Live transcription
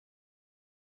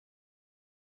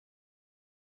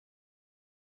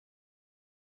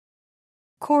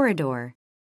corridor,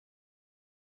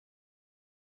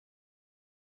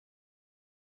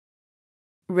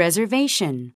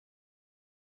 reservation,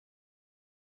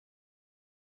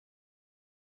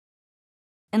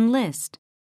 enlist,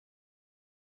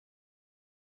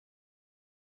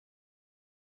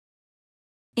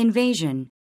 invasion,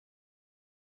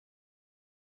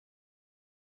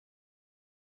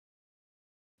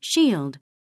 shield,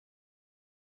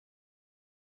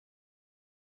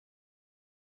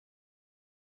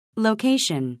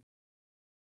 location,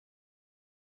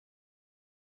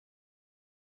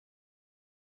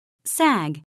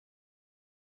 sag,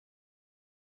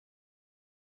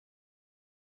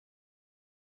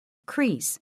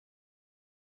 crease,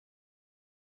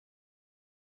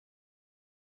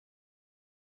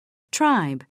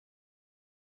 tribe,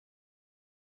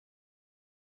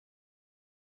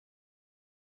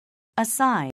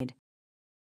 aside,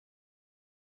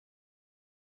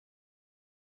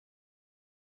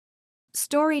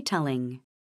 storytelling,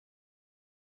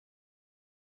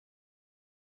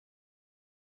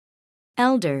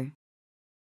 elder,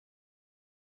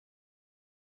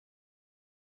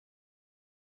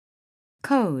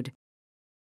 code,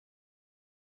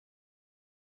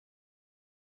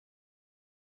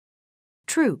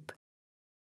 troop,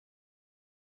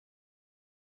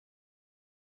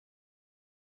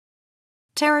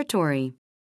 territory,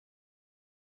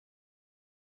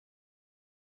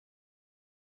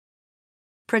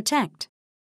 protect,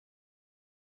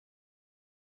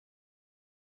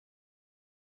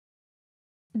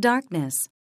 darkness,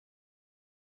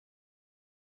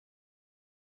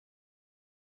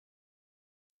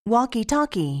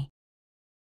 walkie-talkie,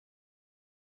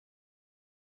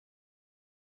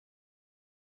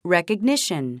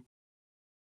 recognition,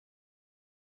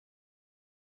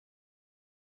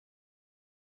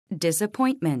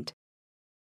 disappointment,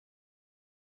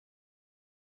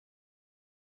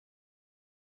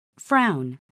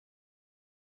 frown,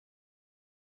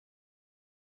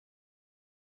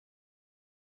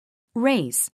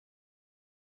 race,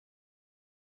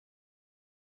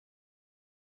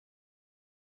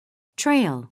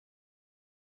 trail,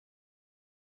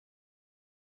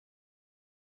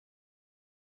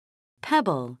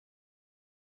 pebble,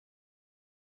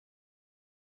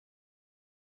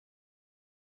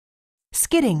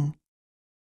 skidding,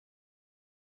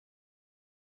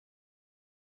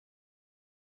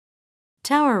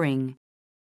 towering,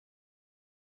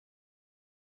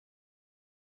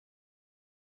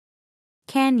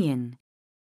 canyon,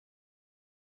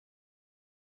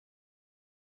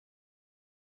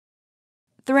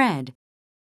 thread,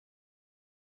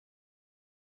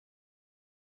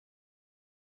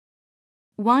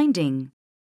 winding,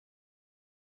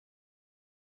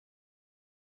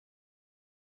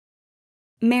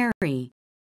 Mary,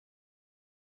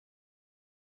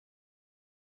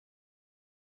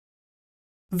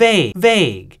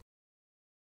 vague,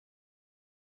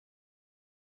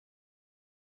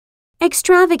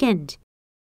 extravagant,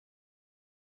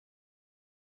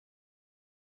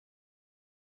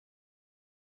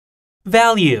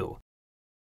 value,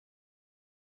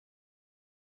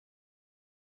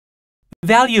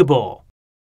 valuable,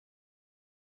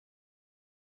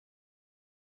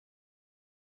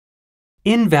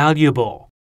 invaluable,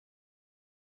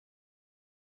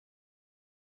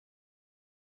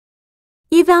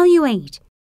 evaluate,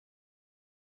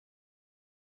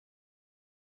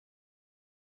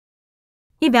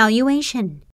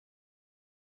 evaluation,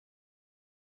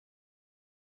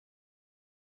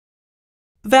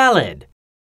 valid,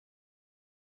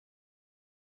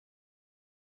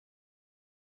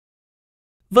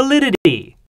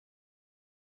 validity,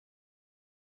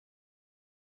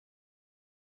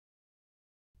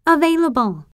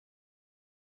 available,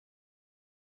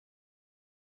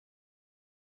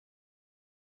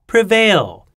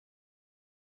 prevail,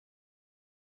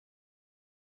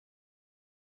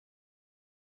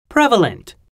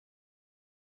 prevalent,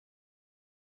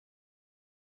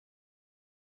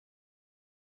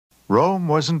 Rome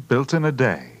wasn't built in a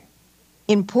day.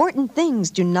 Important things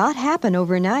do not happen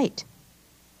overnight.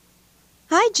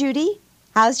 Hi, Judy.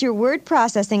 How's your word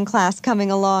processing class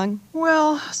coming along?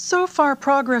 Well, so far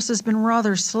progress has been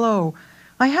rather slow.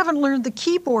 I haven't learned the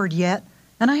keyboard yet,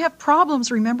 and I have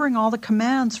problems remembering all the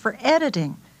commands for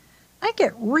editing. I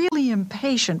get really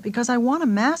impatient because I want to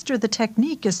master the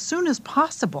technique as soon as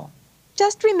possible.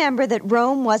 Just remember that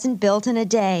Rome wasn't built in a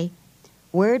day.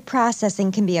 Word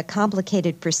processing can be a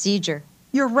complicated procedure.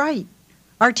 You're right.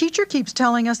 Our teacher keeps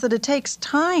telling us that it takes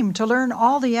time to learn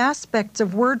all the aspects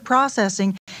of word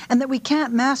processing and that we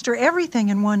can't master everything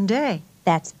in one day.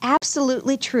 That's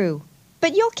absolutely true.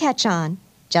 But you'll catch on.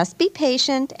 Just be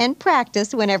patient and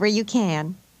practice whenever you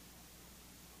can.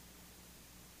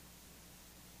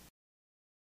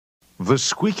 The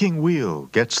squeaking wheel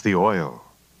gets the oil.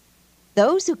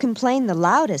 Those who complain the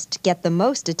loudest get the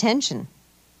most attention.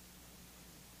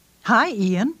 Hi,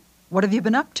 Ian. What have you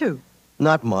been up to?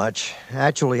 Not much.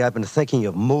 Actually, I've been thinking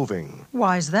of moving.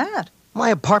 Why's that? My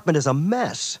apartment is a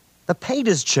mess. The paint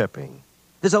is chipping.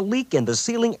 There's a leak in the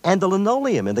ceiling and the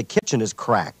linoleum in the kitchen is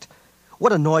cracked.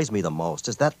 What annoys me the most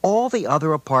is that all the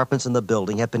other apartments in the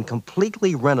building have been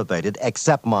completely renovated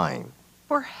except mine.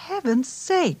 For heaven's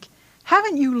sake,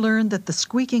 haven't you learned that the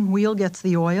squeaking wheel gets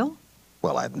the oil?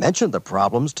 Well, I've mentioned the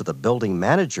problems to the building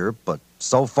manager, but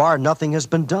so far nothing has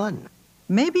been done.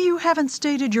 Maybe you haven't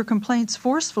stated your complaints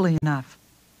forcefully enough.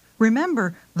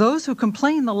 Remember, those who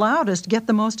complain the loudest get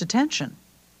the most attention.